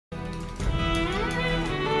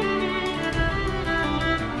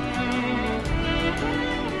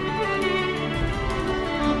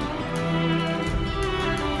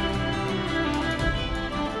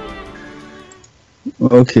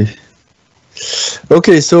Okay.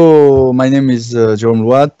 Okay, so my name is Jérôme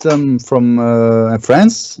Louat. I'm from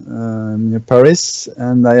France, near Paris,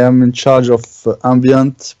 and I am in charge of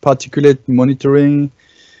ambient particulate monitoring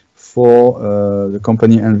for the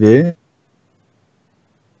company ENVEA.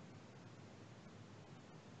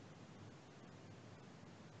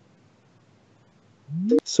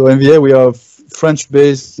 So ENVEA, we are a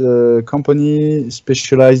French-based company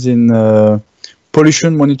specialized in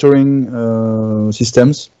pollution monitoring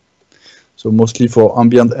systems. So mostly for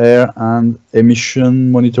ambient air and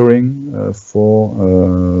emission monitoring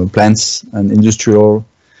for plants and industrial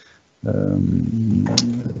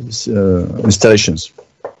installations.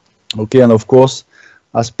 Okay, and of course,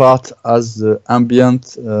 as the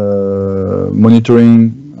ambient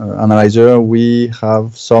monitoring analyzer, we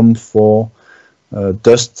have some for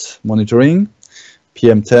dust monitoring,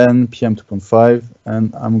 PM10, PM2.5,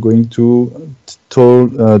 and I'm going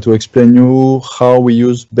to explain you how we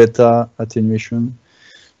use beta attenuation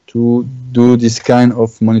to do this kind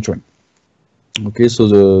of monitoring. Okay, so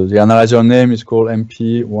the analyzer name is called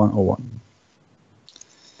MP101.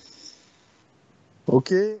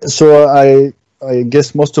 Okay, so I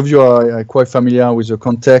guess most of you are quite familiar with the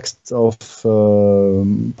context of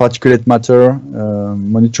particulate matter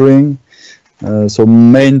monitoring. So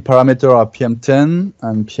main parameter are PM10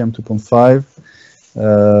 and PM2.5.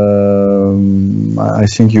 I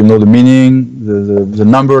think you know the meaning. The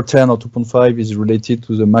number 10 or 2.5 is related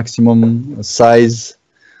to the maximum size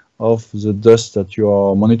of the dust that you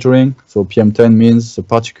are monitoring. So PM10 means the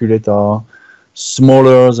particulates are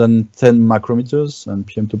smaller than 10 micrometers, and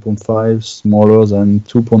PM2.5 smaller than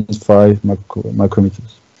 2.5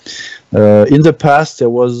 micrometers. In the past,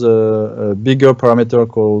 there was a bigger parameter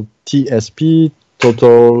called TSP,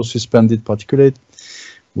 total suspended particulate,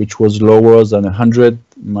 which was lower than 100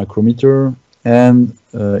 micrometer. And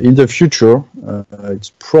in the future,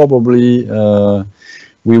 it's probably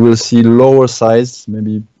we will see lower size,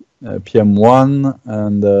 maybe PM1.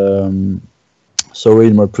 And sorry,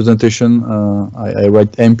 in my presentation, I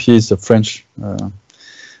write MP is the French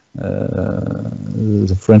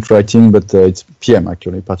writing, but it's PM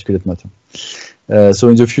actually, particulate matter. So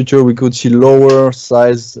in the future, we could see lower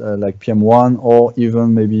size like PM1, or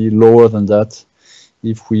even maybe lower than that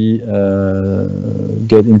if we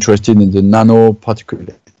get interested in the nano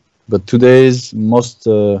particulate. But today's most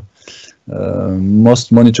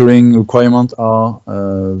monitoring requirements are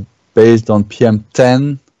based on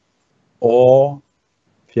PM10 or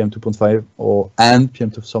PM2.5 and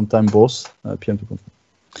PM2, sometimes both PM2.5.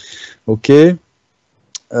 Okay.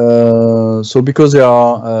 So because there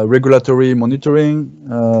are regulatory monitoring,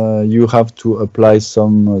 you have to apply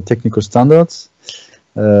some technical standards.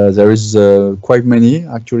 There is quite many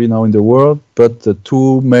actually now in the world, but the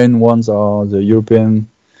two main ones are the European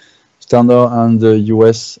standard and the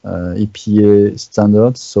US EPA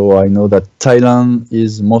standards. So I know that Thailand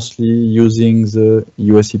is mostly using the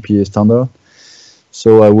US EPA standard.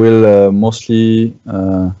 So I will mostly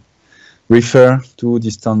refer to the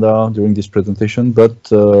standard during this presentation,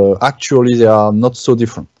 but actually they are not so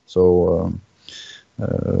different. So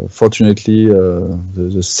fortunately,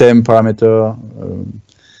 the same parameter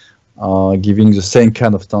are giving the same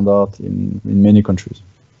kind of standard in many countries.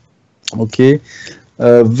 Okay,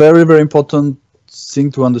 very, very important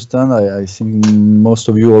thing to understand. I think most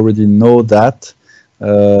of you already know that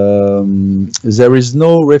there is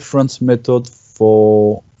no reference method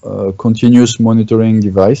for continuous monitoring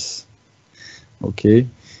device. Okay,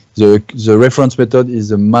 the reference method is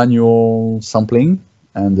the manual sampling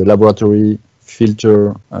and the laboratory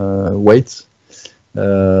filter weights.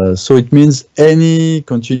 So it means any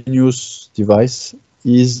continuous device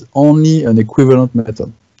is only an equivalent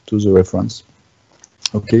method to the reference.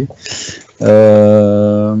 Okay,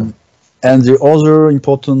 and the other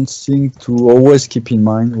important thing to always keep in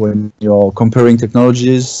mind when you're comparing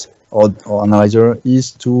technologies or analyzer is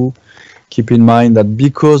to keep in mind that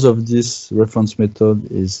because of this reference method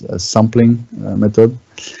is a sampling method,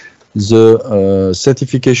 the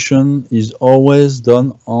certification is always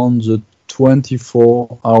done on the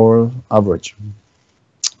 24-hour average.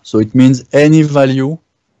 So it means any value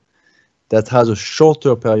that has a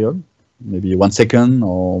shorter period, maybe 1 second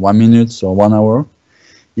or 1 minute or 1 hour,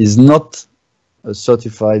 is not a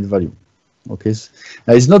certified value. Okay,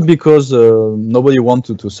 it's not because nobody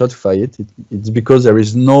wanted to certify it. It's because there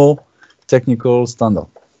is no technical standard.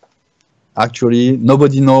 Actually,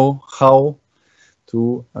 nobody knows how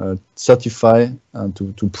to certify and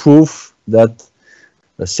to prove that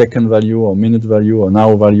a second value or minute value or an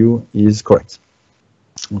hour value is correct.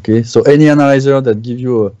 Okay, so any analyzer that gives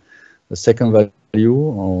you a second value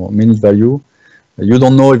or minute value You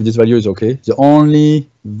don't know if this value is okay. The only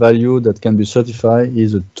value that can be certified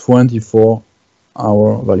is a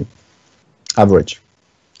 24-hour value, average.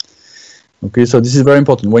 Okay, so this is very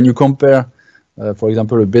important. When you compare, for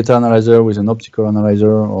example, a beta analyzer with an optical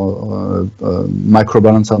analyzer or a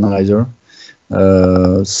microbalance analyzer,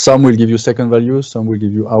 some will give you second value, some will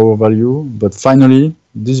give you hour value, but finally,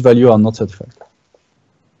 these values are not certified.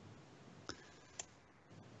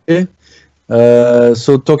 Okay.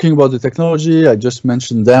 So talking about the technology, I just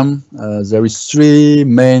mentioned them. There is three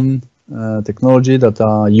main technology that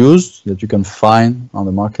are used, that you can find on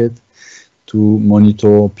the market to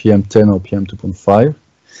monitor PM10 or PM2.5.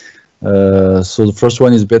 So the first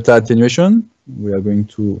one is beta attenuation. We are going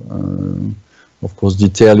to, of course,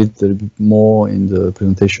 detail it a little bit more in the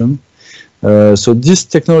presentation. So this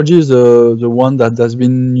technology is the one that has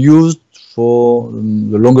been used for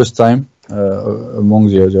the longest time among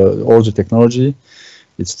all the technology.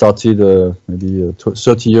 It started maybe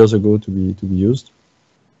 30 years ago to be used.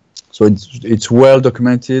 So it's well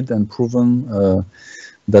documented and proven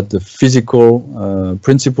that the physical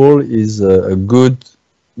principle is a good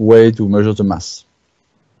way to measure the mass.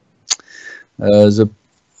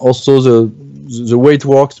 Also the way it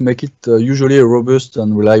works make it usually a robust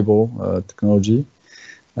and reliable technology.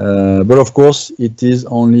 But of course, it is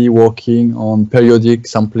only working on periodic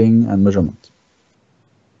sampling and measurement.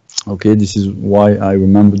 Okay, this is why I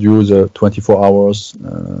remembered you the 24 hours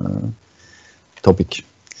topic.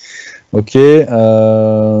 Okay,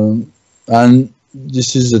 and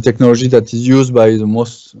this is the technology that is used by the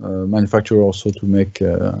most manufacturers also to make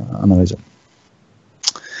analyzer.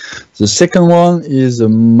 The second one is a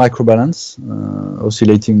microbalance,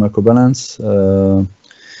 oscillating microbalance.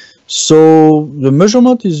 So the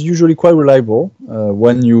measurement is usually quite reliable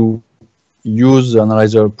when you use the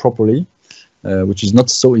analyzer properly, which is not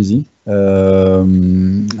so easy.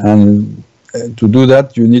 And to do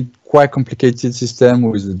that, you need quite complicated system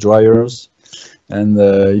with the dryers. And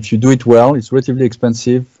if you do it well, it's relatively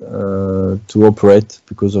expensive to operate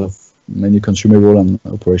because of many consumable and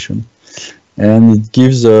operation. And it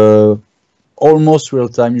gives almost real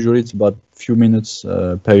time. Usually it's about a few minutes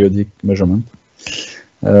periodic measurement.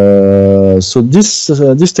 So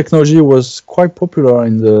this technology was quite popular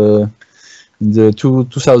in the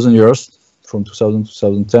 2000 years, from 2000 to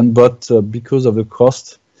 2010, but because of the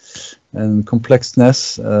cost and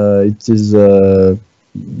complexness, it is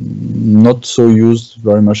not so used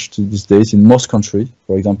very much these days in most countries.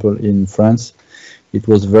 For example, in France, it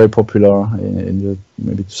was very popular in the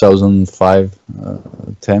maybe 2005,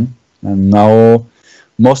 10, and now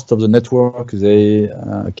most of the network, they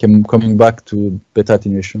coming back to beta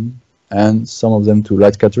attenuation, and some of them to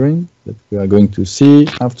light scattering that we are going to see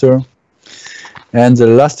after. And the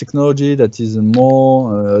last technology that is a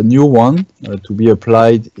more new one to be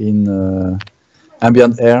applied in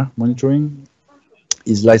ambient air monitoring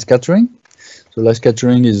is light scattering. So light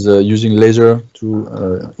scattering is using laser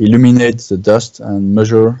to illuminate the dust and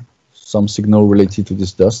measure some signal related to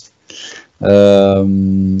this dust.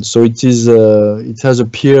 So it has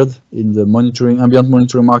appeared in the ambient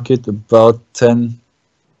monitoring market about 10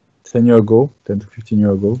 years ago, 10 to 15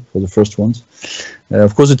 years ago for the first ones.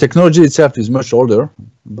 Of course, the technology itself is much older,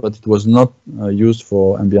 but it was not used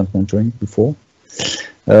for ambient monitoring before.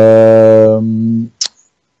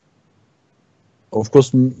 Of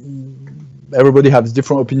course, everybody has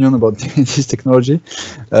different opinion about this technology,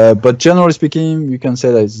 but generally speaking, you can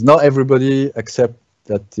say that it's not everybody accept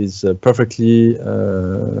that is perfectly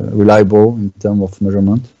reliable in terms of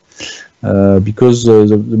measurement, because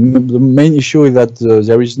the main issue is that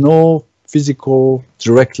there is no physical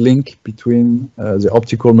direct link between the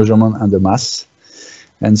optical measurement and the mass,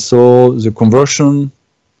 and so the conversion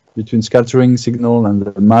between scattering signal and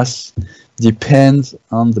the mass depends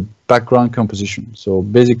on the background composition. So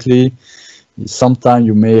basically, sometimes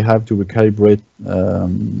you may have to recalibrate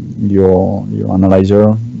your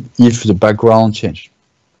analyzer if the background changes.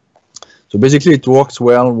 So basically, it works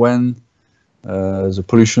well when the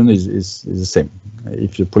pollution is the same.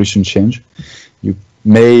 If the pollution change, you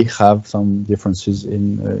may have some differences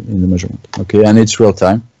in the measurement. Okay, and it's real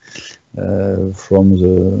time from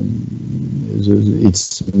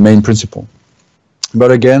its main principle.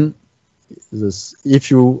 But again, if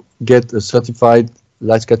you get a certified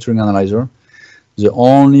light scattering analyzer, the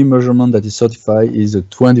only measurement that is certified is a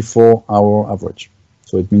 24-hour average.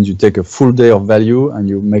 So it means you take a full day of value and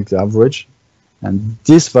you make the average, and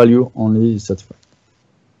this value only is certified.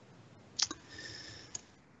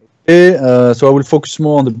 Okay, so I will focus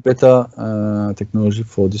more on the beta technology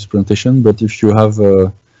for this presentation, but if you have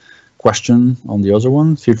a question on the other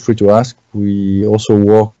one, feel free to ask. We also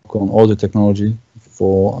work on all the technology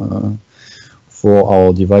for for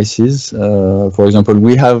our devices. For example,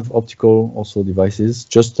 we have optical also devices,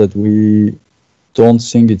 just that we don't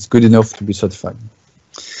think it's good enough to be certified.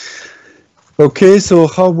 Okay, so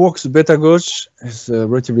how works beta gauge is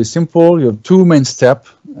relatively simple. You have two main steps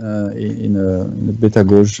in a beta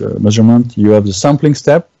gauge measurement. You have the sampling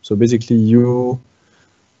step. So basically you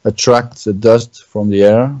attract the dust from the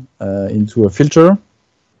air into a filter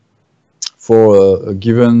for a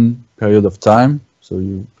given period of time. So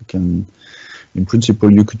you can, in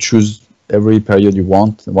principle, you could choose every period you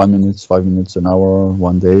want, 1 minute, 5 minutes, an hour,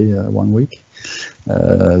 1 day, 1 week.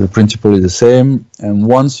 The principle is the same. And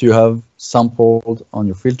once you have sampled on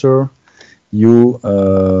your filter, you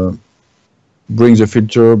bring the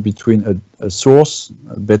filter between a source,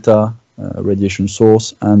 a beta radiation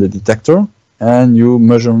source, and a detector, and you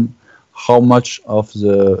measure how much of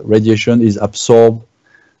the radiation is absorbed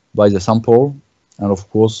by the sample, and of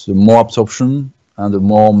course, the more absorption and the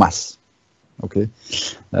more mass. Okay.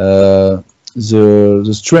 The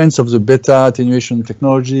strength of the beta attenuation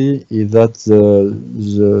technology is that the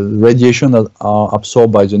radiation that are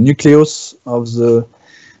absorbed by the nucleus of the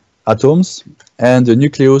atoms, and the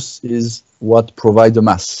nucleus is what provides the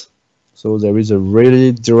mass. So there is a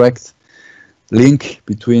really direct link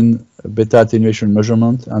between beta attenuation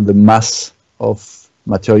measurement and the mass of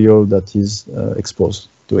material that is exposed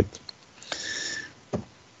to it.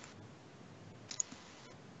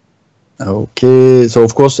 Okay, so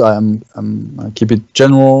of course I keep it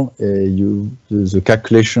general. The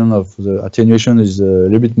calculation of the attenuation is a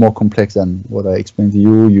little bit more complex than what I explained to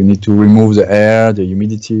you. You need to remove the air, the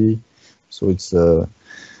humidity, so it's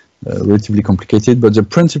relatively complicated. But the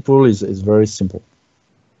principle is very simple.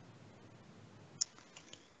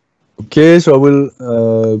 Okay, so I will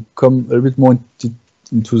come a little bit more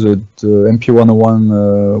into the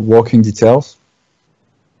MP101 working details.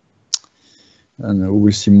 And we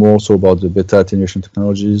will see more so about the beta attenuation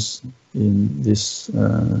technologies in this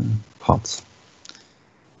part.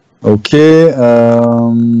 Okay,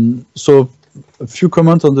 so a few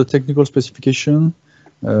comments on the technical specification.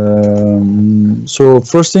 So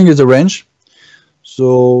first thing is the range.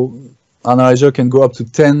 So analyzer can go up to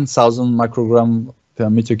 10,000 microgram per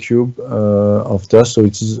meter cube of dust. So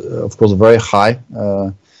it is of course very high.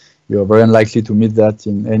 You are very unlikely to meet that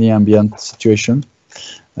in any ambient situation.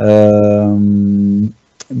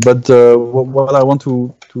 But what I want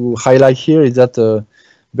to highlight here is that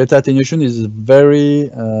beta attenuation is very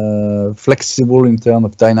flexible in terms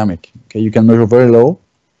of dynamic. Okay, you can measure very low,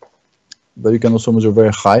 but you can also measure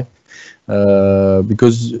very high,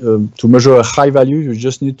 because to measure a high value, you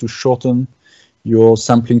just need to shorten your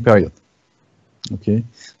sampling period. Okay,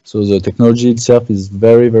 so the technology itself is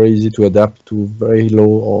very easy to adapt to very low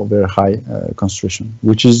or very high concentration,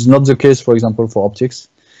 which is not the case, for example, for optics.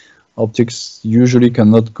 Optics usually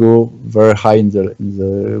cannot go very high in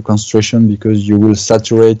the concentration because you will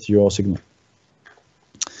saturate your signal.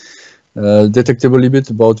 Detectable limit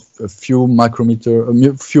about a few microgram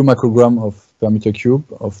per meter cube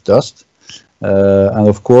of dust, and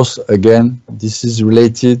of course, again, this is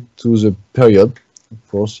related to the period. Of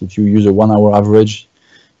course, if you use a 1 hour average,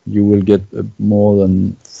 you will get more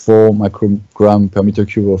than 4 microgram per meter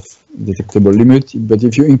cube of detectable limit. But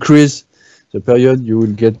if you increase the period, you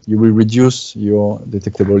will reduce your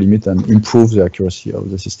detectable limit and improve the accuracy of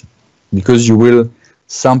the system, because you will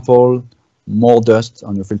sample more dust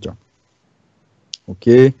on your filter.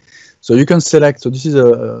 Okay, so you can select. So this is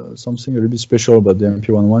something a little bit special about the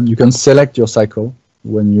MP101. You can select your cycle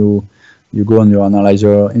when you go on your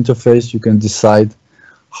analyzer interface. You can decide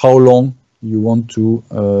how long you want to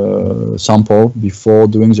sample before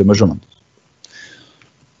doing the measurement.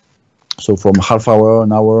 So from half hour,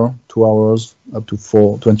 an hour, 2 hours, up to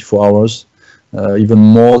 24 hours, even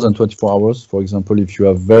more than 24 hours. For example, if you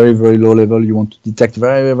have very low level, you want to detect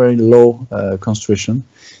very low concentration,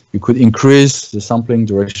 you could increase the sampling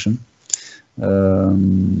duration.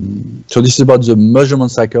 So this is about the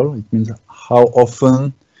measurement cycle. It means how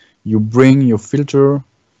often you bring your filter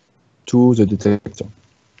to the detector.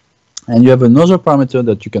 And you have another parameter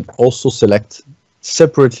that you can also select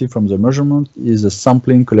separately from the measurement, is the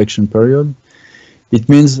sampling collection period. It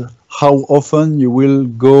means how often you will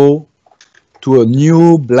go to a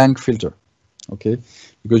new blank filter, okay?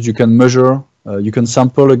 Because you can measure, you can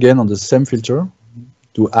sample again on the same filter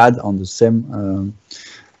to add on the same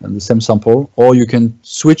sample, or you can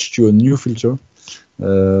switch to a new filter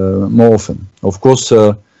more often. Of course,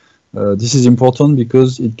 this is important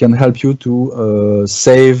because it can help you to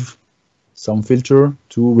save some filter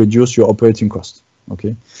to reduce your operating cost.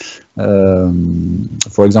 Okay.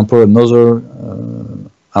 For example, another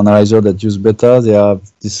analyzer that use beta,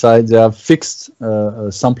 they have fixed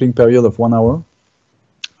a sampling period of 1 hour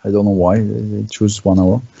I don't know why they choose 1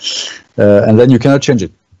 hour, and then you cannot change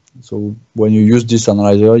it. So when you use this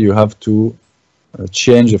analyzer, you have to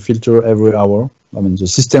change the filter every hour. I mean, the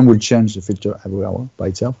system will change the filter every hour by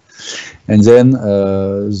itself, and then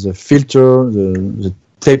the filter, the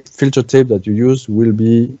filter tape that you use will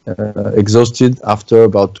be exhausted after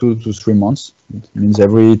about 2 to 3 months. It means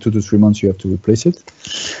every 2 to 3 months you have to replace it.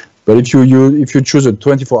 But if you choose a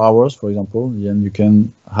 24 hours, for example, then you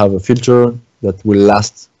can have a filter that will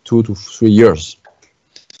last 2 to 3 years.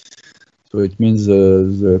 So it means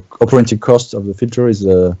the operating cost of the filter is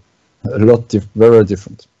a lot very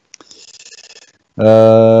different.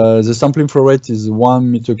 The sampling flow rate is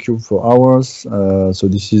 1 meter cube for hours. So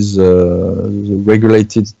this is the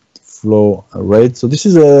regulated flow rate. So this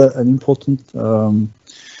is an important,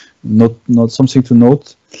 not something to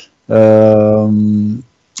note.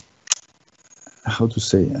 How to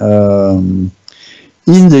say?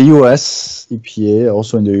 In the US EPA,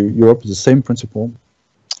 also in Europe, the same principle.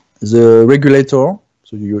 The regulator,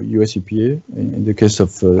 so US EPA, in the case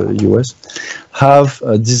of US, have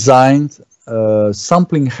designed a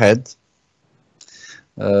sampling head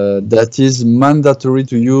that is mandatory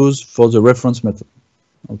to use for the reference method.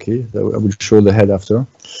 Okay, I will show the head after.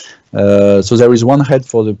 So there is one head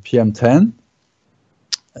for the PM10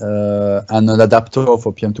 and an adapter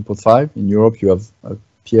for PM2.5. In Europe, you have a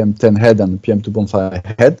PM10 head and a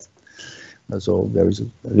PM2.5 head. So there is a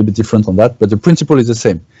little bit different on that, but the principle is the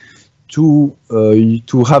same. To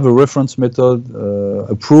have a reference method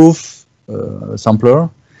approved sampler,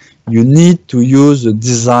 you need to use a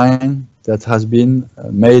design that has been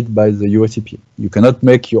made by the US EPA. You cannot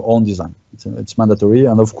make your own design. It's mandatory,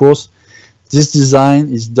 and of course, this design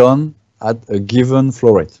is done at a given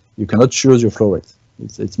flow rate. You cannot choose your flow rate.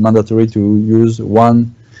 It's mandatory to use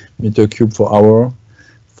 1 meter cube per hour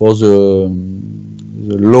for the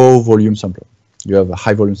low volume sampler. You have a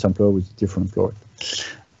high volume sampler with different flow rate.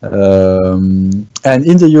 And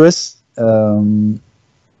in the US,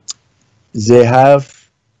 they have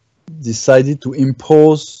decided to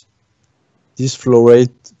impose this flow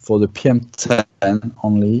rate for the PM10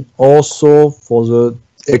 only, also for the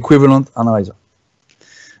equivalent analyzer.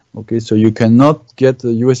 Okay, so you cannot get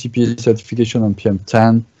a US EPA certification on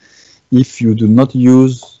PM10 if you do not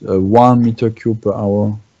use 1 meter cube per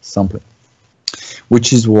hour sampling.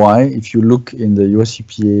 Which is why, if you look in the US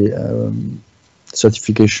EPA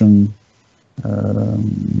certification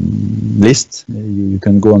list, you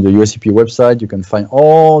can go on the US EPA website, you can find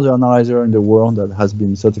all the analyzer in the world that has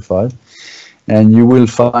been certified, and you will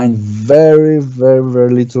find very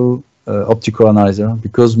little optical analyzer,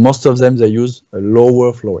 because most of them, they use a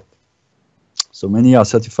lower flow rate. So many are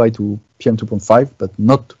certified to PM2.5, but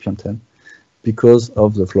not to PM10 because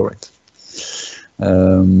of the flow rate.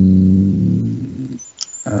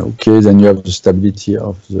 Okay, then you have the stability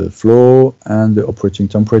of the flow and the operating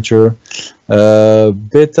temperature.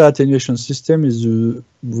 Beta attenuation system is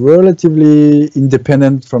relatively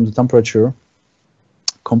independent from the temperature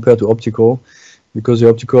compared to optical, because the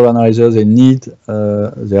optical analyzer,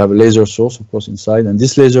 they have a laser source, of course, inside, and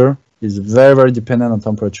this laser is very dependent on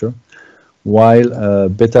temperature, while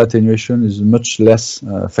beta attenuation is much less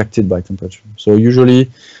affected by temperature. So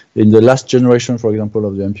usually, in the last generation, for example,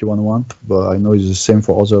 of the MP11, but I know it's the same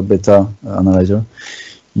for other beta analyzer,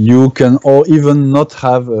 you can even not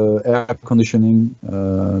have an air conditioning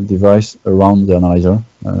device around the analyzer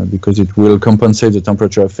because it will compensate the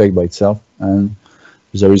temperature effect by itself, and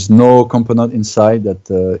there is no component inside that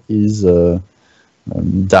is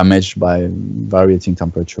damaged by varying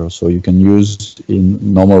temperature. So you can use in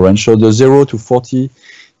normal range. So the 0 to 40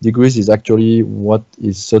 degrees is actually what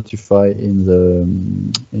is certified in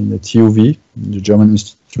the TUV, the German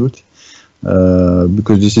Institute,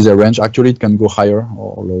 because this is a range. Actually, it can go higher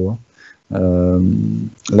or lower.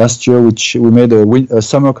 Last year, we made a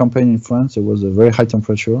summer campaign in France. It was a very high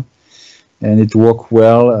temperature, and it worked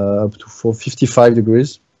well up to 55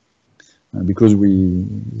 degrees, because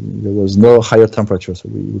there was no higher temperature, so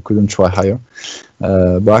we couldn't try higher.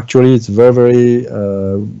 But actually, it's very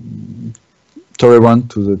tolerant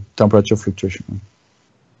to the temperature fluctuation.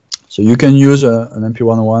 So you can use an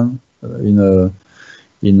MP11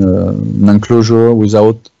 in an enclosure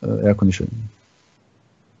without air conditioning.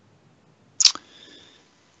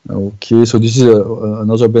 Okay, so this is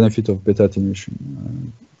another benefit of beta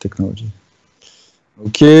attenuation technology.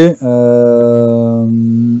 Okay,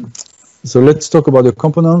 so let's talk about the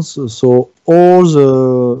components. So all the,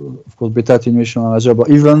 of course, beta attenuation analyzer, but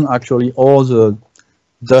even actually all the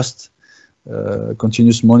dust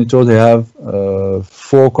continuous monitor, they have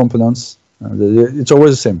 4 components. It's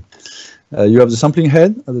always the same. You have the sampling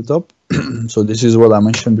head at the top. So this is what I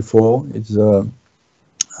mentioned before. It's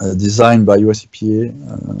designed by US EPA.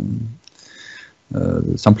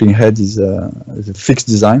 The sampling head is a fixed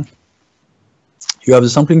design. You have the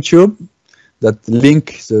sampling tube that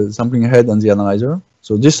link the sampling head and the analyzer.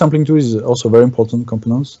 So this sampling tube is also a very important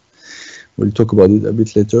component. We'll talk about it a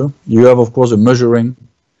bit later. You have, of course, the measuring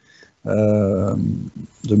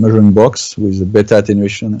box with the beta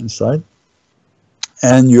attenuation inside,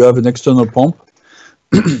 and you have an external pump.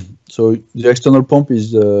 So the external pump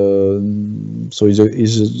is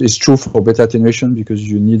true for beta attenuation because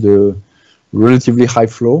you need a relatively high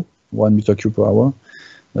flow, 1 meter cube per hour.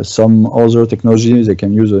 Some other technologies, they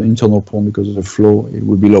can use an internal pump because the flow it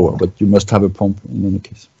will be lower, but you must have a pump in any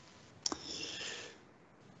case.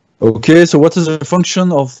 Okay, so what is the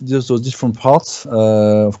function of those different parts?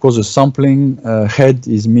 Of course, the sampling head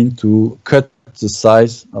is meant to cut the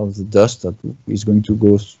size of the dust that is going to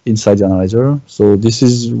go inside the analyzer. So this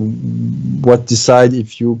is what decides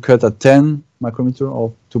if you cut at 10 micrometer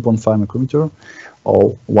or 2.5 micrometer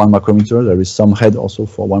or 1 micrometer. There is some head also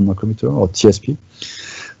for 1 micrometer or TSP.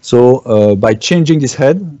 So by changing this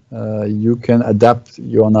head, you can adapt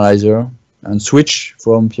your analyzer and switch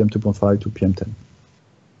from PM2.5 to PM10.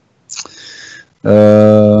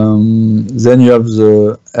 Then you have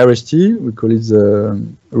the RST, we call it the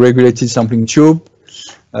regulated sampling tube.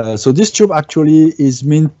 So this tube actually is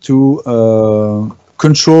meant to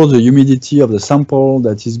control the humidity of the sample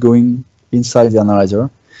that is going inside the analyzer.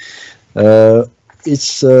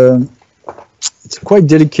 It's a quite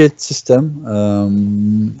delicate system.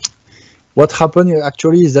 What happened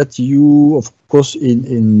actually is that you, of course,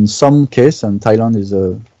 in some case, and Thailand is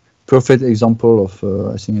a perfect example of,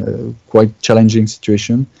 I think, a quite challenging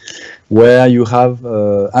situation, where you have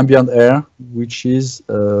ambient air, which is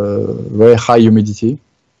very high humidity.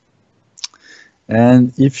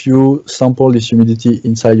 And if you sample this humidity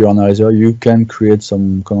inside your analyzer, you can create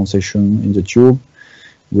some condensation in the tube,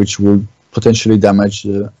 which will potentially damage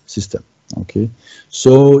the system. Okay,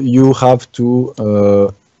 so you have to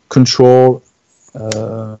control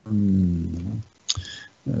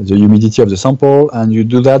the humidity of the sample, and you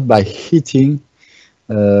do that by heating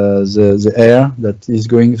the air that is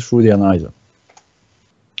going through the analyzer.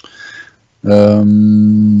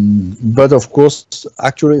 But of course,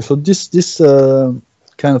 actually, so this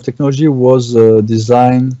kind of technology was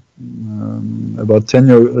designed about 10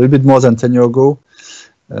 years, a little bit more than 10 years ago,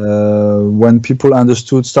 when people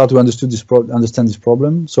start to understand this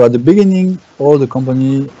problem. So at the beginning, all the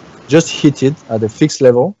company just hit it at a fixed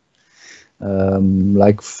level,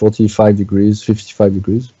 like 45 degrees, 55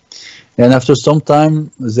 degrees. And after some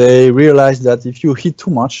time, they realized that if you heat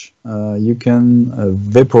too much, you can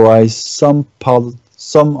vaporize some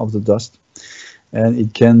of the dust, and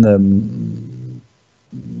it can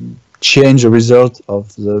change the result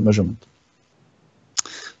of the measurement.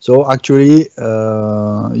 So actually,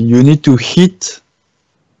 you need to heat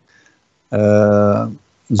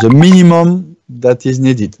the minimum that is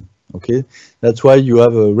needed. Okay, that's why you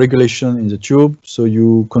have a regulation in the tube, so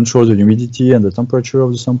you control the humidity and the temperature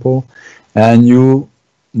of the sample, and you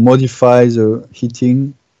modify the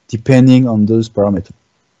heating depending on those parameters,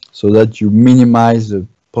 so that you minimize the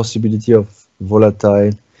possibility of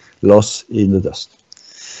volatile loss in the dust.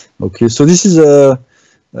 Okay, so this is a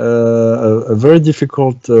very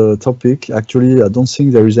difficult topic. Actually, I don't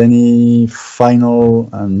think there is any final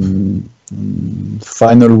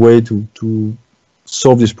way to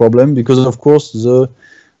solve this problem, because of course the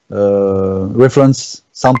reference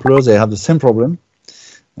samplers, they have the same problem.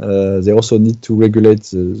 They also need to regulate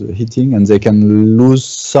the heating, and they can lose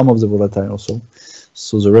some of the volatile also.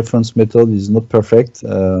 So the reference method is not perfect.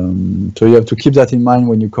 So you have to keep that in mind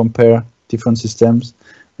when you compare different systems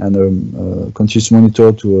and a continuous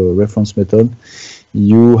monitor to a reference method.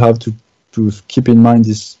 You have to keep in mind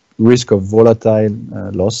this risk of volatile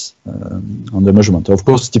loss on the measurement. Of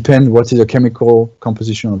course, depends what is the chemical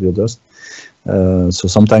composition of your dust. So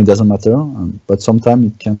sometimes it doesn't matter, but sometimes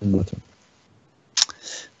it can matter.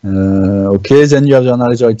 Okay, then you have the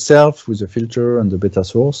analyzer itself with the filter and the beta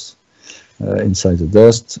source inside the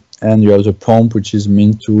dust, and you have the pump, which is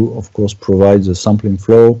meant to, of course, provide the sampling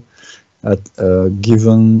flow at a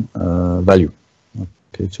given value.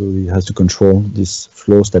 Okay, so it has to control this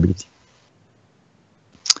flow stability.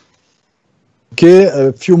 Okay,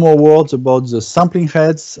 a few more words about the sampling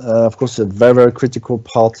heads. Of course, a very critical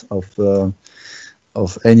part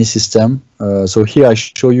of any system. So here I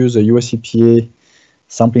show you the US EPA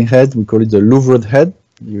sampling head. We call it the louvered head.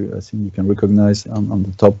 I think you can recognize on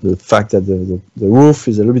the top the fact that the roof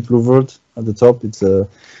is a little bit louvered at the top. It's a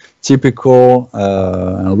typical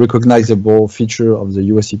and recognizable feature of the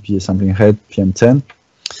US EPA sampling head PM10.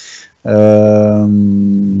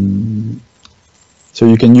 So So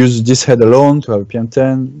you can use this head alone to have a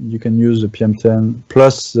PM10. You can use the PM10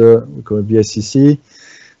 plus we call it VSCC,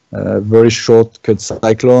 very short cut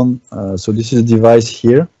cyclone. So this is a device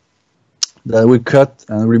here that will cut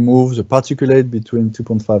and remove the particulate between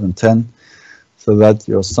 2.5 and 10, so that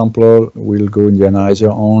your sampler will go in the analyzer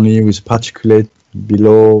only with particulate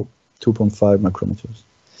below 2.5 micrometers.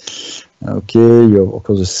 Okay, you have of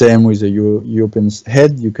course the same with the European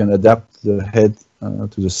head. You can adapt the head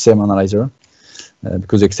to the same analyzer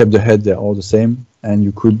because except the head they're all the same, and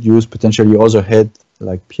you could use potentially other head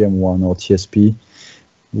like PM1 or TSP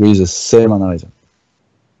with the same analyzer.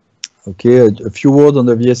 Okay, a few words on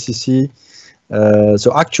the VSCC.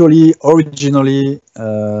 So actually, originally,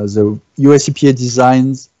 the US EPA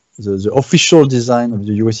designs, the official design of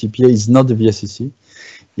the US EPA is not the VSCC,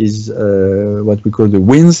 is what we call the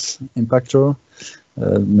WINS impactor.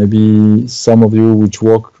 Maybe some of you which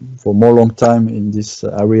work for more long time in this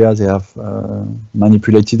area, they have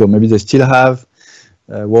manipulated, or maybe they still have,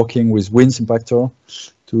 working with WINS impactor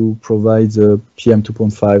to provide the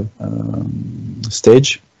PM2.5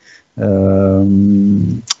 stage. After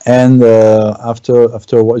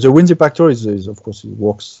the WINS impactor is of course it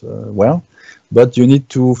works well, but you need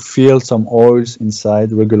to fill some oils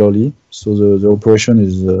inside regularly, so the operation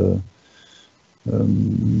is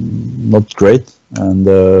not great, and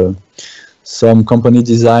some company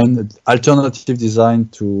designed alternative design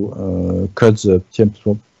to cut the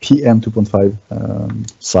PM2.5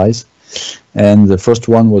 size, and the first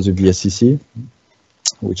one was a VSCC,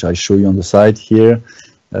 which I show you on the side here.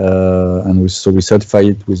 And so we certify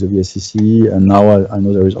it with the VSCC, and now I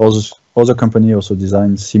know there is other company also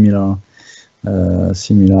designed similar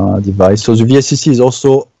device. So the VSCC is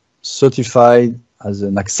also certified as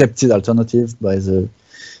an accepted alternative by the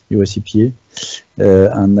US EPA,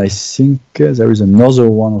 and I think there is another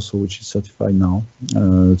one also which is certified now.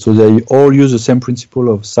 So they all use the same principle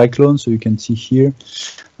of cyclone. So you can see here,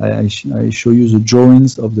 I show you the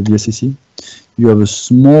drawings of the VSCC. You have a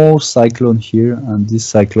small cyclone here, and this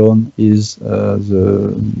cyclone is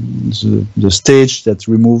the stage that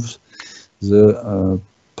removes the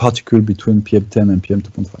particle between PM10 and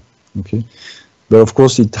PM2.5. Okay, but of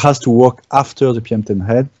course it has to work after the PM10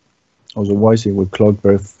 head, otherwise it will clog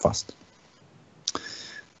very fast.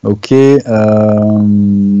 Okay,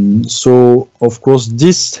 so of course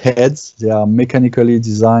these heads, they are mechanically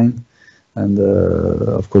designed, and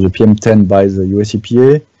of course the PM10 by the US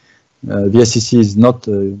EPA. VSCC is not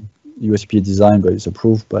US EPA design, but it's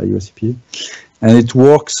approved by US EPA, and it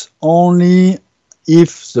works only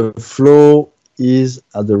if the flow is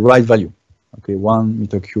at the right value. Okay, 1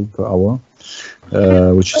 meter cube per hour,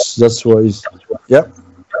 which is, that's why is, yeah.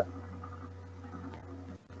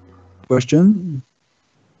 Question?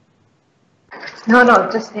 No,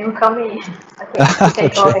 just incoming. Okay,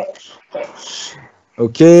 go ahead.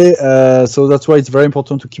 Okay, so that's why it's very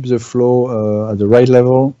important to keep the flow at the right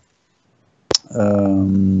level.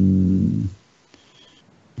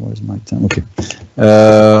 Where's my time? Okay.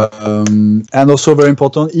 And also very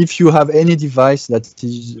important, if you have any device that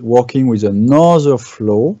is working with another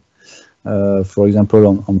flow, for example,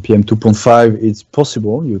 on PM2.5, it's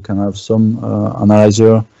possible you can have some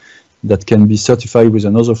analyzer that can be certified with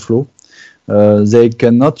another flow. They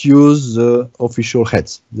cannot use the official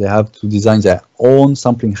heads. They have to design their own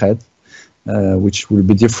sampling head, which will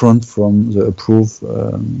be different from the approved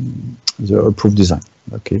design.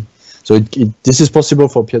 Okay, so this is possible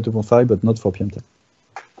for PM2.5, but not for PM10.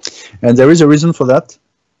 And there is a reason for that.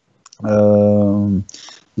 The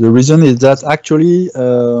reason is that actually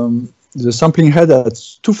the sampling head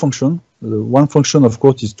has two functions. One function, of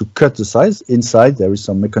course, is to cut the size. Inside, there is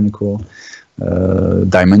some mechanical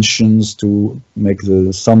dimensions to make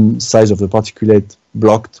some size of the particulate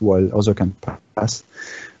blocked while other can pass.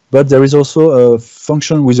 But there is also a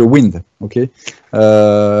function with the wind. Okay,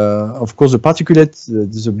 of course the particulate,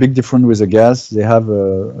 there's a big difference with the gas. They have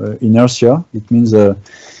inertia. It means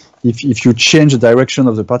if you change the direction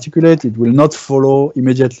of the particulate, it will not follow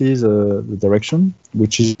immediately the direction,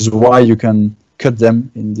 which is why you can cut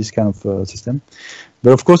them in this kind of system.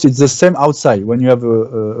 But of course it's the same outside. When you have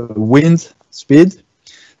a wind speed,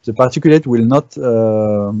 the particulate will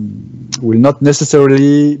not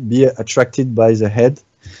necessarily be attracted by the head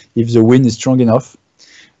if the wind is strong enough,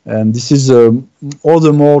 and this is all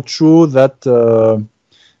the more true that the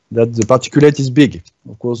particulate is big.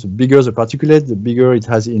 Of course, the bigger the particulate, the bigger it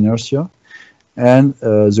has inertia, and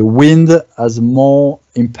the wind has more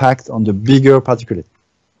impact on the bigger particulate.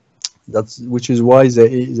 Which is why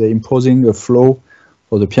they're imposing a flow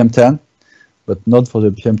for the PM10 but not for the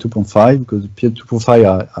PM2.5, because the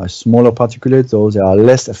PM2.5 are smaller particulates, so they are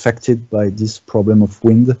less affected by this problem of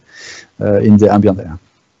wind in the ambient air.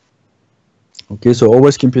 Okay, so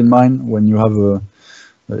always keep in mind when you have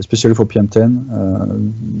especially for PM10,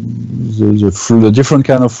 the different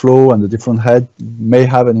kind of flow and the different head may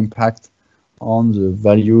have an impact on the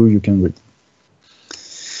value you can read.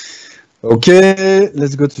 Okay,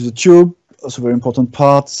 let's go to the tube. Also very important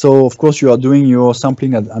part. So of course you are doing your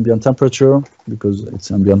sampling at ambient temperature because it's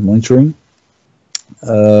ambient monitoring.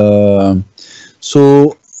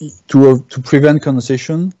 So to prevent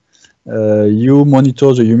condensation, you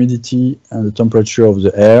monitor the humidity and the temperature of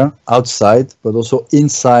the air outside, but also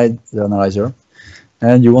inside the analyzer.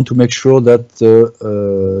 And you want to make sure that the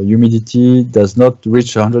humidity does not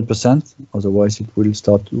reach 100%, otherwise it will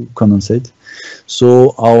start to condensate.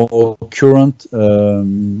 So our current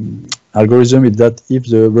algorithm is that if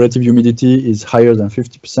the relative humidity is higher than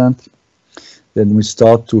 50%, then we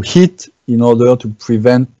start to heat in order to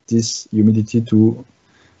prevent this humidity to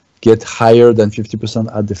get higher than 50%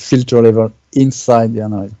 at the filter level inside the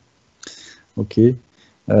analyzer. Okay,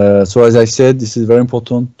 so as I said, this is very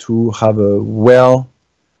important to have a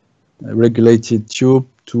well-regulated tube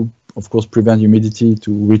to, of course, prevent humidity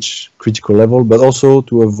to reach critical level, but also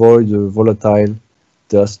to avoid the volatile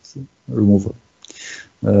dust removal.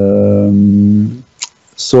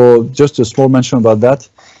 So just a small mention about that.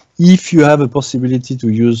 If you have a possibility to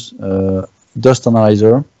use dust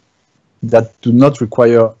analyzer that do not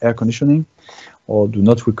require air conditioning or do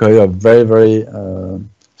not require a very, very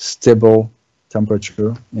stable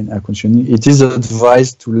temperature in air conditioning, it is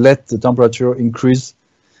advised to let the temperature increase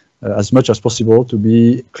as much as possible to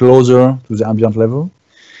be closer to the ambient level,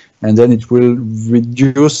 and then it will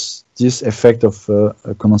reduce this effect of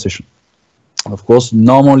condensation. Of course,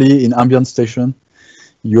 normally in ambient station,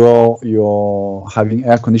 you're having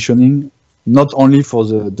air conditioning not only for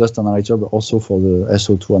the dust analyzer, but also for the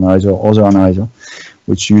SO2 analyzer or other analyzer,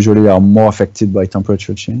 which usually are more affected by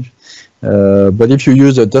temperature change. But if you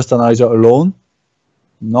use a dust analyzer alone,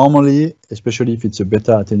 normally, especially if it's a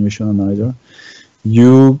beta attenuation analyzer,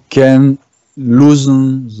 you can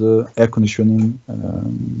loosen the air conditioning,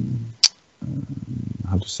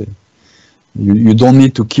 how to say, you don't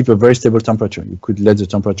need to keep a very stable temperature. You could let the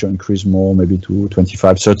temperature increase more, maybe to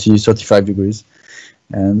 25, 30, 35 degrees,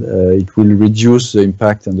 and it will reduce the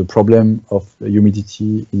impact and the problem of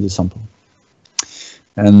humidity in the sample.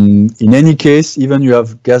 And in any case, even you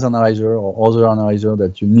have gas analyzer or other analyzer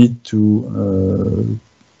that you need to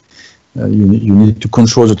you need to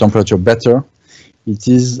control the temperature better, it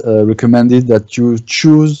is recommended that you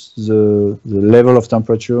choose the level of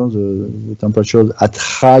temperature, the temperature as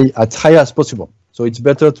high as possible. So it's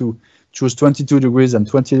better to choose 22 degrees than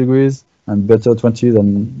 20 degrees, and better 20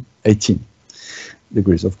 than 18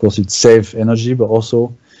 degrees. Of course, it saves energy, but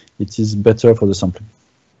also it is better for the sampling.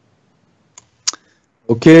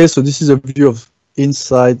 Okay, so this is a view of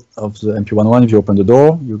inside of the MP11. If you open the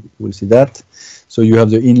door, you will see that. So you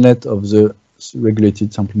have the inlet of the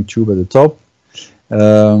regulated sampling tube at the top.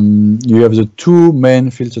 You have the two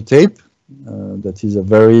main filter tape. That is a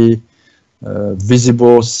very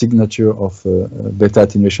visible signature of a beta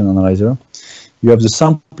attenuation analyzer. You have the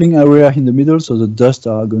sampling area in the middle, so the dust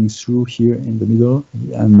are going through here in the middle.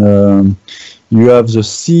 And you have the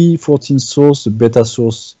C14 source, the beta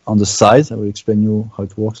source on the side. I will explain you how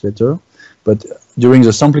it works later. But during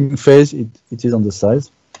the sampling phase, it is on the side.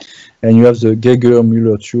 And you have the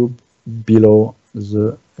Geiger-Müller tube below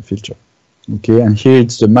the filter. Okay, and here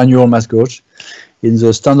it's the manual mass gauge. In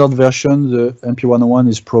the standard version, the MP101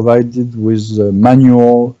 is provided with a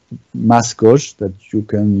manual mass gauge that you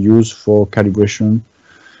can use for calibration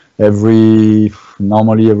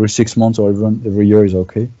normally every 6 months or even every year is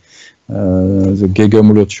okay. The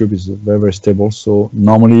Geiger-Müller tube is very, very stable, so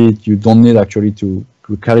normally you don't need actually to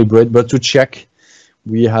calibrate, but to check,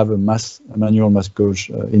 we have a manual mass gauge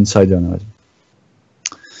inside the analyzer.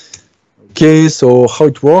 Okay, so how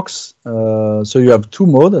it works. So you have two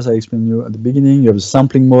modes, as I explained you at the beginning. You have the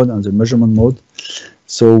sampling mode and the measurement mode.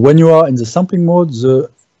 So when you are in the sampling mode, the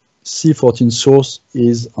C14 source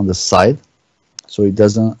is on the side, so it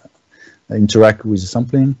doesn't interact with the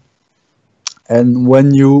sampling. And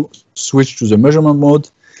when you switch to the measurement mode,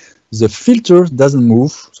 the filter doesn't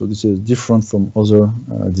move. So this is different from other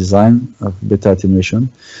design of beta attenuation.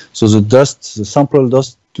 So the sample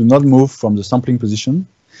dust do not move from the sampling position.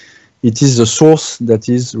 It is the source that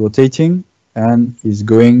is rotating and is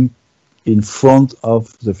going in front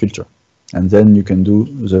of the filter. And then you can do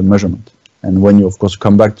the measurement. And when you, of course,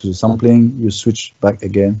 come back to the sampling, you switch back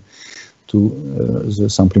again to the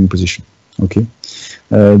sampling position. Okay.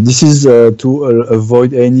 This is to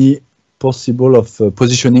avoid any possible of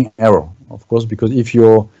positioning error, of course, because if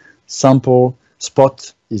your sample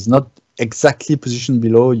spot is not exactly positioned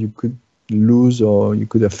below, you could lose or you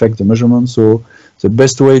could affect the measurement. So the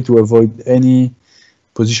best way to avoid any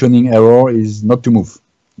positioning error is not to move.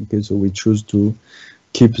 Okay, so we choose to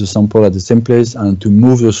keep the sample at the same place and to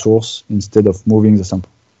move the source instead of moving the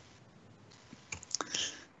sample.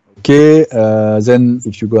 Okay, then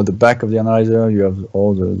if you go at the back of the analyzer, you have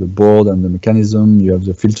all the board and the mechanism, you have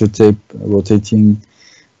the filter tape rotating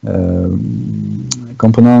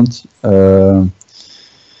component.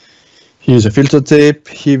 Here's a filter tape,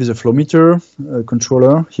 here is a flow meter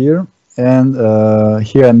controller here, and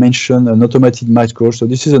here I mentioned an automated mass gauge. So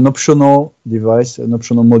this is an optional device, an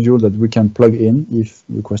optional module that we can plug in if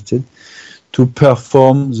requested to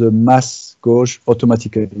perform the mass gauge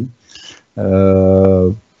automatically.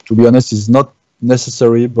 To be honest, it's not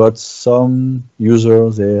necessary, but some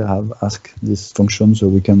users, they have asked this function, so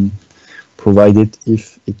we can provide it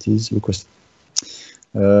if it is requested.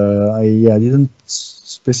 I didn't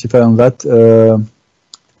specify on that.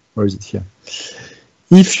 Where is it here?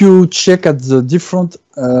 If you check at the different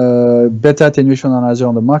beta attenuation analyzer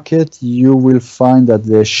on the market, you will find that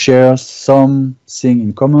they share something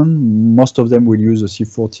in common. Most of them will use a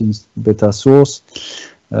C14 beta source.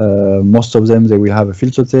 Most of them, they will have a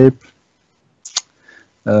filter tape.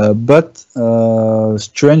 But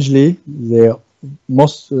strangely,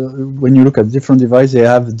 when you look at different devices, they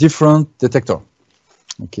have different detector.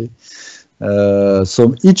 Okay,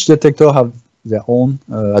 so each detector have their own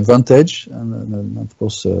advantage and of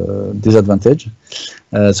course disadvantage.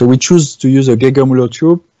 So we choose to use a Geiger-Müller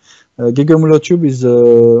tube. Geiger-Müller tube is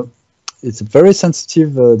it's a very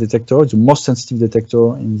sensitive detector. It's the most sensitive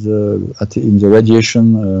detector in the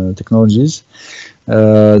radiation technologies.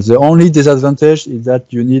 The only disadvantage is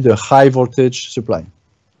that you need a high voltage supply.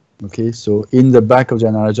 Okay, so in the back of the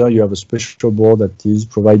analyzer, you have a special board that is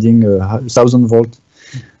providing a 1000 volt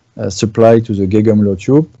supply to the Geiger-Müller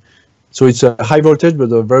tube. So it's a high voltage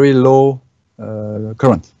but a very low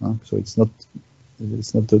current. So it's not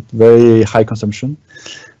a very high consumption.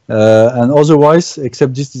 And otherwise,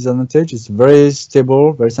 except this disadvantage, it's very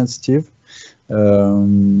stable, very sensitive. So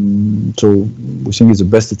we think it's the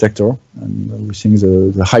best detector, and we think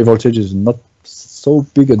the high voltage is not so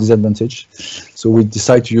big a disadvantage. So we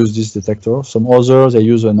decide to use this detector. Some others, they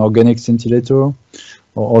use an organic scintillator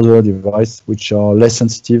or other device which are less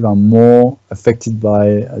sensitive and more affected by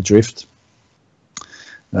a drift.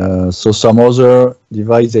 So some other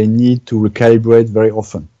device, they need to recalibrate very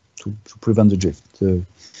often to prevent the drift. The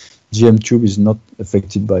GM tube is not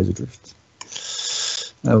affected by the drift.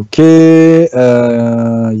 Okay,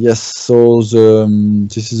 yes, so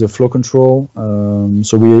this is a flow control.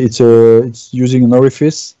 So it's using an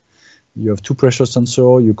orifice. You have two pressure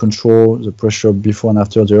sensors. You control the pressure before and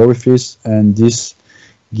after the orifice, and this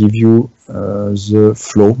give you the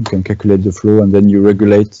flow. You can calculate the flow, and then you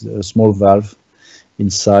regulate a small valve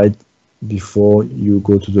inside before you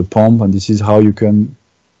go to the pump, and this is how you can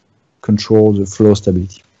control the flow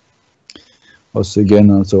stability. Also,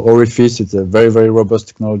 again, so orifice, it's a very, very robust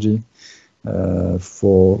technology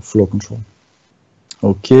for flow control.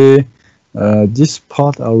 Okay, this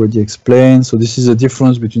part I already explained. So this is a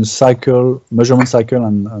difference between cycle, measurement cycle,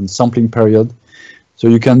 and sampling period. So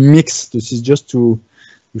you can mix. This is just to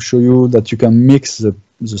show you that you can mix the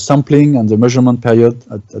sampling and the measurement period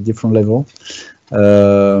at a different level.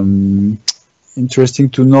 Interesting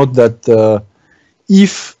to note that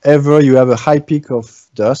if ever you have a high peak of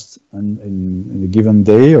dust in a given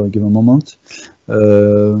day or a given moment,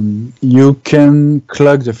 you can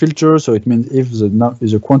clog the filter. So it means if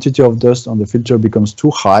the quantity of dust on the filter becomes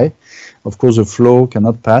too high, of course the flow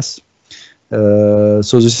cannot pass. So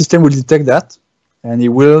the system will detect that, and it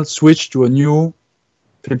will switch to a new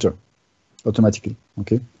filter automatically.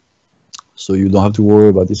 Okay, so you don't have to worry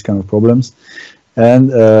about these kind of problems.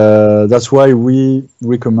 And that's why we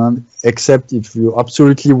recommend, except if you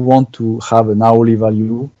absolutely want to have an hourly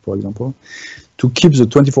value, for example, to keep the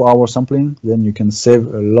 24-hour sampling, then you can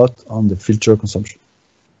save a lot on the filter consumption.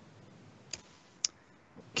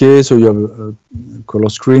 Okay, so you have a color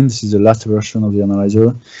screen. This is the last version of the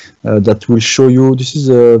analyzer that will show you. This is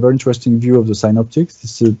a very interesting view of the synoptics.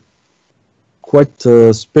 This is quite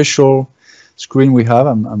a special screen we have.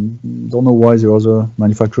 I don't know why the other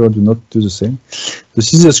manufacturers do not do the same.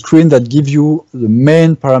 This is a screen that gives you the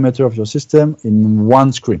main parameter of your system in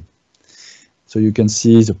one screen. So you can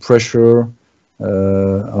see the pressure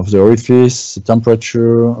of the orifice, the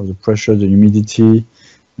temperature of the pressure, the humidity,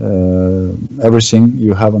 everything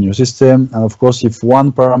you have on your system. And of course, if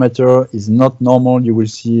one parameter is not normal, you will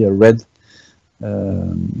see a red.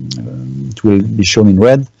 It will be shown in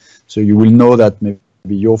red. So you will know that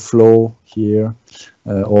maybe your flow here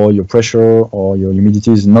or your pressure or your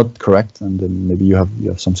humidity is not correct, and then maybe you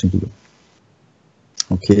have something to do.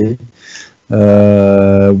 Okay.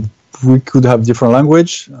 We could have different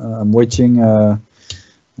language. I'm waiting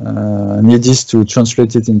Neediss to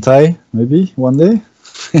translate it in Thai, maybe one day.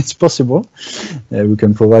 It's possible. We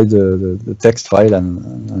can provide the text file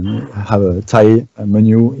and have a Thai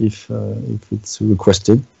menu if it's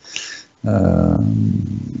requested.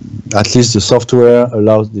 At least the software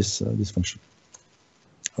allows this function.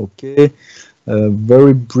 Okay.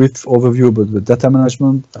 Very brief overview about the data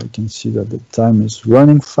management. I can see that the time is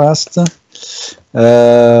running fast.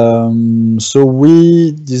 So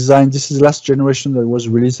we designed, this is the last generation that was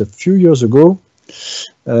released a few years ago.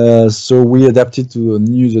 So we adapted to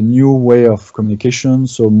the new way of communication,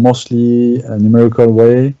 so mostly a numerical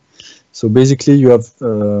way. So basically you have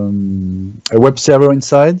a web server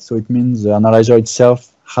inside, so it means the analyzer itself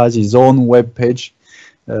has its own web page,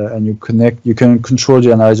 and you can control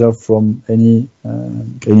the analyzer from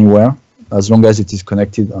anywhere, as long as it is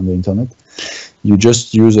connected on the internet. You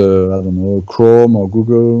just use I don't know, Chrome or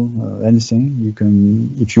Google, anything. You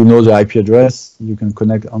can, if you know the IP address, you can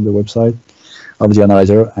connect on the website of the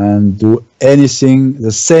analyzer and do anything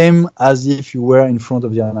the same as if you were in front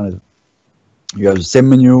of the analyzer. You have the same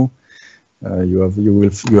menu. You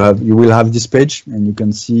will have this page, and you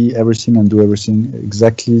can see everything and do everything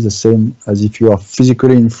exactly the same as if you are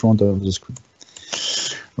physically in front of the screen.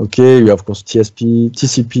 Okay, you have of course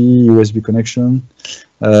TCP, USB connection.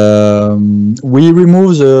 We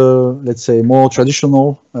remove the, let's say, more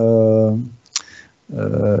traditional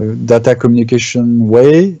data communication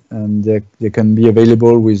way, and they can be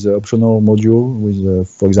available with optional module with,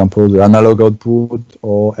 for example, the analog output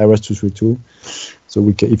or RS-232. So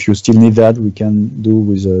we can, if you still need that, we can do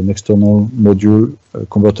with an external module,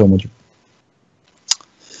 converter module.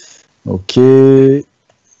 Okay.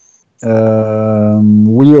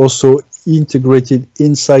 We also integrated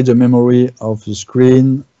inside the memory of the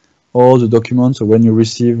screen all the documents. So when you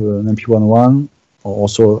receive an MP101 or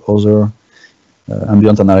also other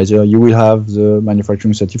ambient analyzer, you will have the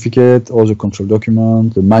manufacturing certificate, all the control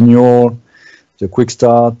document, the manual, the quick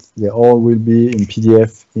start. They all will be in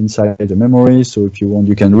PDF inside the memory. So if you want,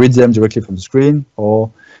 you can read them directly from the screen, or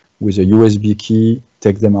with a USB key,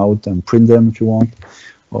 take them out and print them if you want,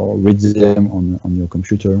 or read them on your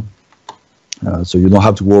computer. So you don't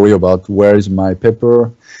have to worry about where is my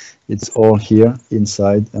paper. It's all here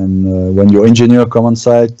inside. And when your engineer come on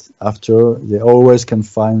site after, they always can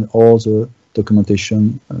find all the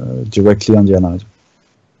documentation directly on the analyzer.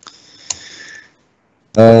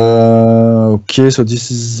 Okay, so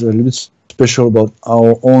this is a little bit special about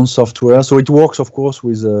our own software. So it works, of course,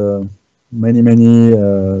 with many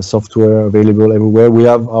software available everywhere. We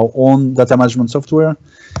have our own data management software,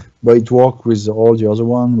 but it works with all the other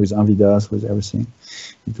one, with ENVEA, with everything.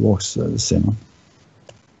 It works the same.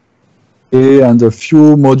 Okay, and a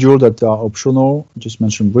few modules that are optional, just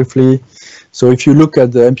mentioned briefly. So if you look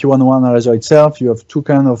at the MP101 analyzer itself, you have two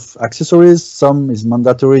kinds of accessories. Some is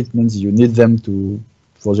mandatory, it means you need them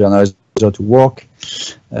for the analyzer to work.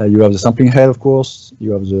 You have the sampling head, of course.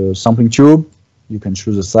 You have the sampling tube. You can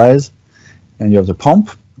choose the size. And you have the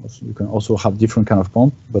pump. You can also have different kind of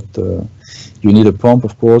pump, but you need a pump,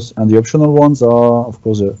 of course. And the optional ones are, of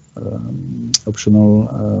course, optional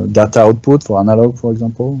data output for analog, for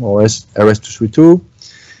example, or RS-232.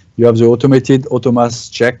 You have the automated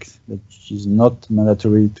automass check, which is not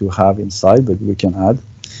mandatory to have inside, but we can add.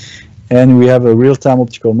 And we have a real-time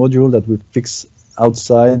optical module that we fix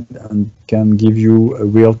outside and can give you a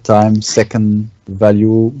real-time second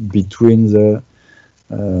value between the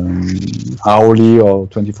hourly or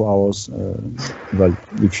 24 hours value,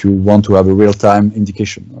 if you want to have a real-time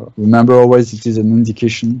indication. Remember, always it is an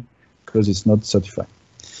indication because it's not certified.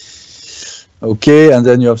 Okay, and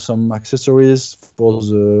then you have some accessories for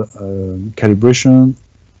the calibration.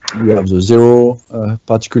 You have the zero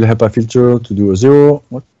particle HEPA filter to do a zero.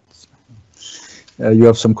 You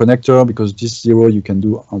have some connector, because this zero you can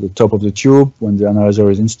do on the top of the tube when the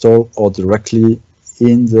analyzer is installed, or directly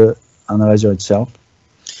in the analyzer itself,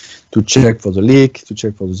 to check for the leak, to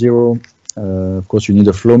check for the zero. Of course, you need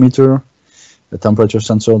a flow meter, a temperature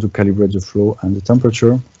sensor to calibrate the flow and the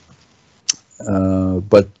temperature.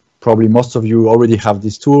 But probably most of you already have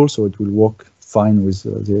this tool, so it will work fine with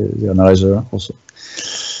the analyzer also.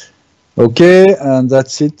 Okay, and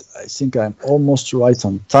that's it. I think I'm almost right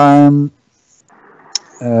on time.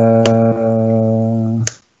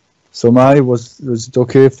 So was it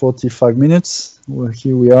okay? 45 minutes. Well,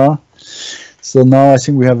 here we are. So now I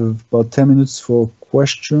think we have about 10 minutes for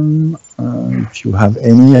question. If you have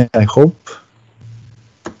any, I hope.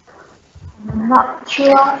 I'm not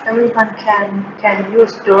sure everyone can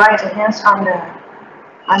use to raise their hands on the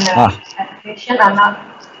application or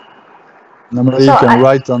not. Normally So you can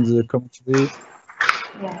write on the commentary.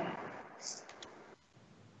 Yeah.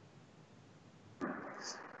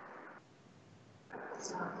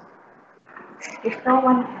 If no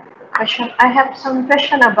one question, I have some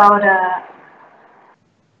question about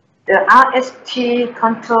the RST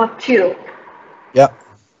control tube. Yeah.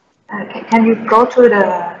 Can you go to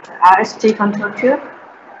the RST control tube?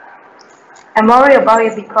 I'm worried about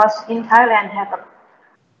it because in Thailand have a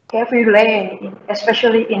heavy rain,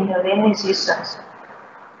 especially in the rainy seasons.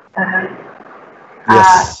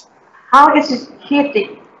 Yes. How is it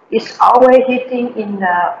heating? It's always heating in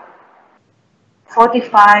the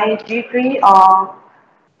 45 degree or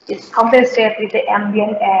it's compensated with the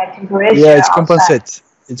ambient air temperature? Yeah, it's outside? compensate.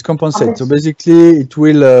 It's compensate. So basically, it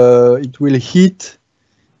will heat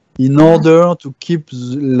in order to keep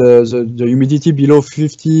the humidity below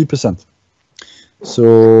 50%.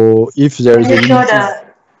 So if there is a humidity,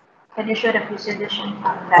 can you show the presentation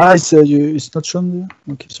on that? It's not shown there?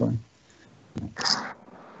 Okay, sorry.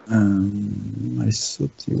 I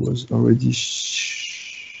thought it was already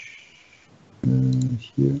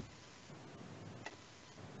here.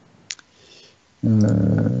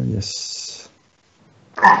 Yes.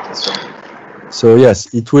 That's right. So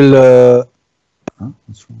yes, it will.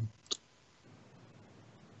 What's wrong?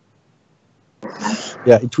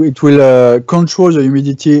 Yeah, it will control the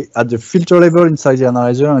humidity at the filter level inside the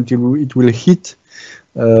analyzer until it will heat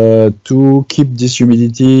to keep this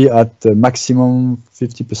humidity at maximum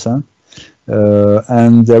 50%.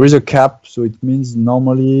 And there is a cap, so it means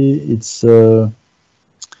normally it's. I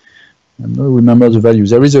don't remember the value.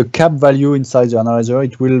 There is a cap value inside the analyzer.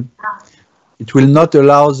 It will not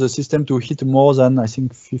allow the system to heat more than, I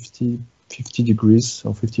think, 50 degrees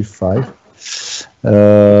or 55.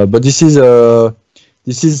 But this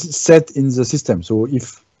is set in the system. So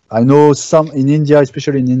if I know some in India,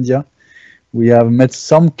 especially in India, we have met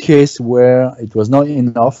some case where it was not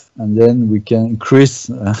enough, and then we can increase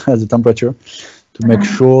the temperature to make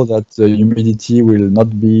sure that the humidity will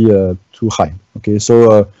not be too high. Okay,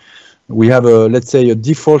 so we have let's say a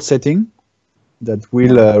default setting that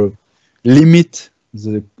will limit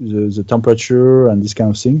the temperature and this kind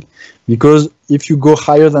of thing, because if you go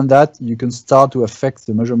higher than that, you can start to affect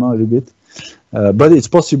the measurement a little bit. But it's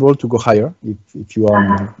possible to go higher if you are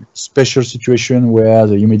in a special situation where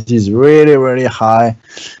the humidity is really, really high,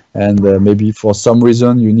 and maybe for some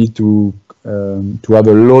reason you need to have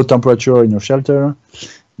a low temperature in your shelter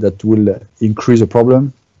that will increase the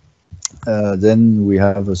problem. Then we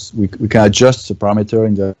can adjust the parameter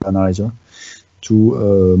in the analyzer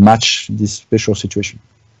to match this special situation.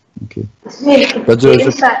 Okay. But the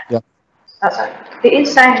inside, yeah. Sorry. The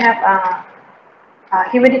inside have a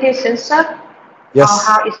humidity sensor. Yes.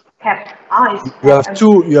 How is kept?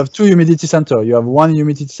 You have two humidity sensors. You have one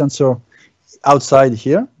humidity sensor outside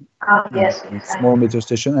here. Yes. Small meter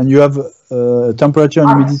station, and you have a temperature and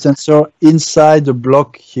humidity sensor inside the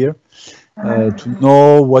block here to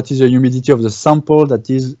know what is the humidity of the sample that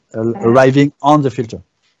is arriving on the filter.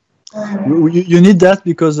 You need that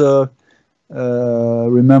because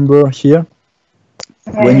remember here,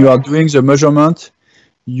 when you are doing the measurement,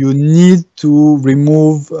 you need to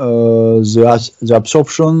remove the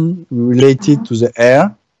absorption related to the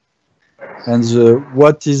air, and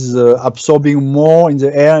what is absorbing more in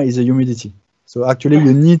the air is the humidity. So actually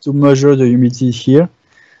you need to measure the humidity here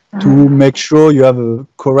to make sure you have a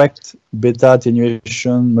correct beta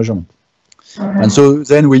attenuation measurement. And so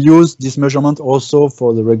then we use this measurement also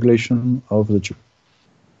for the regulation of the tube.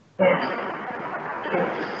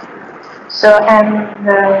 So, and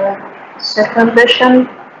the second question,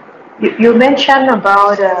 you mentioned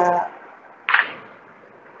about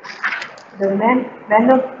the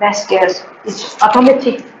manual mass scales. It's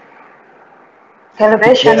automatic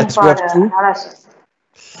calibration for the analysis.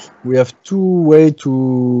 We have two ways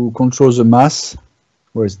to control the mass.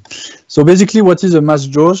 So basically, what is a mass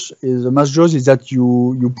gauge? A mass gauge is that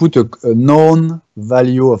you put a known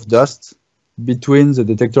value of dust between the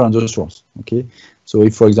detector and the source. Okay. So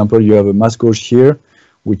if, for example, you have a mass gauge here,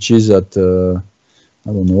 which is at I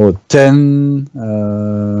don't know, 10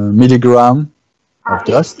 milligram of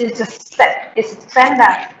dust. It's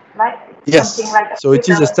standard, right? Yes. Like so it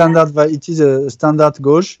is a standard. It is a standard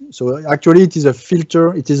gauge. So actually, it is a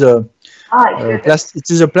filter. It is a it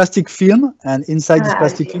is a plastic film, and inside this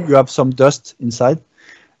plastic film, you have some dust inside,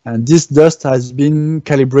 and this dust has been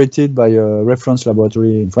calibrated by a reference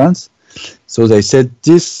laboratory in France. So they said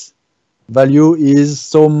this value is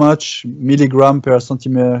so much milligram per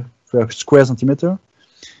centimeter per square centimeter,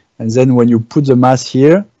 and then when you put the mass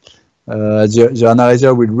here, the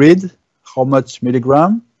analyzer will read how much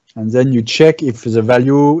milligram, and then you check if the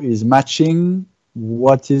value is matching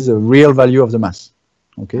what is the real value of the mass.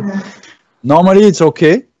 Okay. Normally it's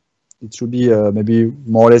okay. It should be maybe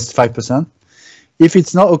more or less 5%. If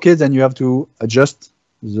it's not okay, then you have to adjust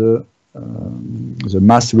the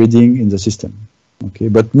mass reading in the system. Okay,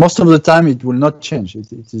 but most of the time it will not change.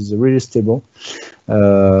 It is really stable.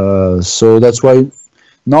 So that's why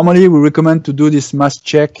normally we recommend to do this mass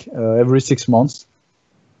check every 6 months.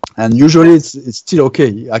 And usually it's still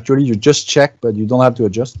okay. Actually, you just check, but you don't have to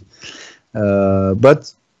adjust.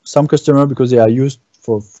 But some customers, because they are used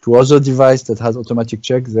to other device that has automatic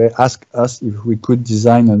check, they ask us if we could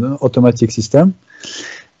design an automatic system,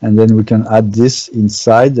 and then we can add this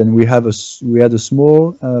inside. And we had a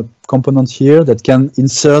small component here that can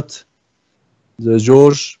insert the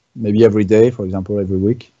jauge maybe every day, for example, every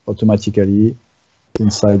week, automatically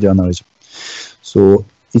inside the analyzer. So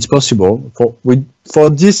it's possible. For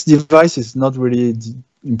this device, it's not really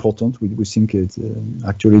important. We think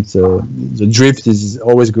actually the drift is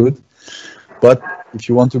always good, but if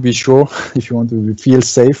you want to be sure, if you want to feel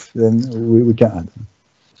safe, then we can add.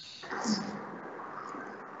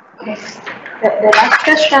 Okay. The last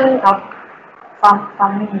question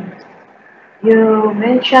from me. You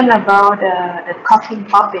mentioned about the cooking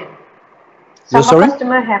problem. Some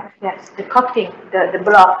customers have the cooking, the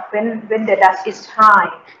block when the dust is high.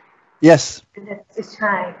 Yes. The dust is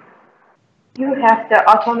high. You have the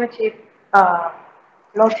automatic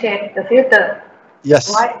rotate the filter.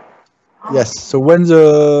 Yes. Right? Yes. So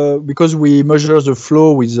because we measure the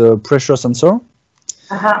flow with a pressure sensor,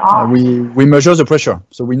 we measure the pressure.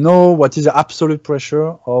 So we know what is the absolute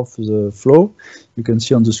pressure of the flow. You can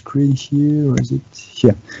see on the screen here. Where is it?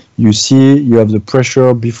 Here. You see you have the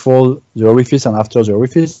pressure before the orifice and after the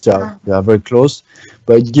orifice. They are very close,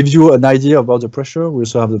 but it gives you an idea about the pressure. We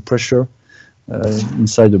also have the pressure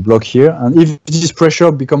inside the block here. And if this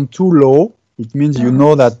pressure becomes too low, it means you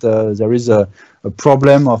know that there is a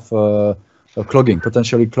problem of clogging,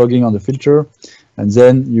 potentially clogging on the filter, and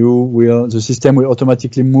then the system will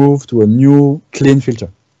automatically move to a new clean filter.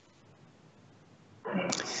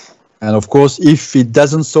 And of course, if it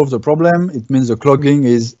doesn't solve the problem, it means the clogging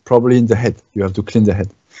is probably in the head. You have to clean the head.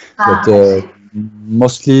 But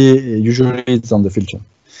usually it's on the filter.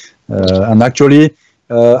 And actually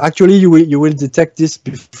you will detect this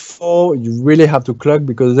before you really have to clog,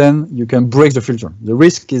 because then you can break the filter. The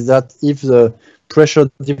risk is that if the pressure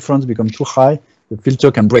difference becomes too high, the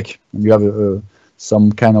filter can break, and you have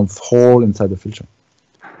some kind of hole inside the filter.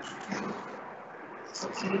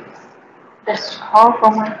 Okay. That's all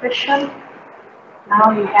for my question.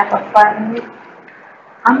 Now we have a 5 minutes.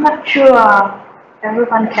 I'm not sure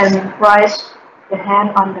everyone can raise their hand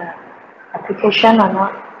on the application or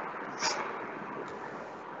not.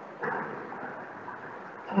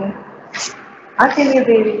 Okay. I think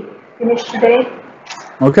we'll be finished today.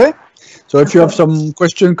 Okay. So if you have some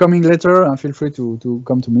question coming later, feel free to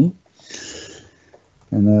come to me,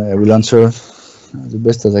 and I will answer the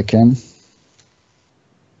best as I can.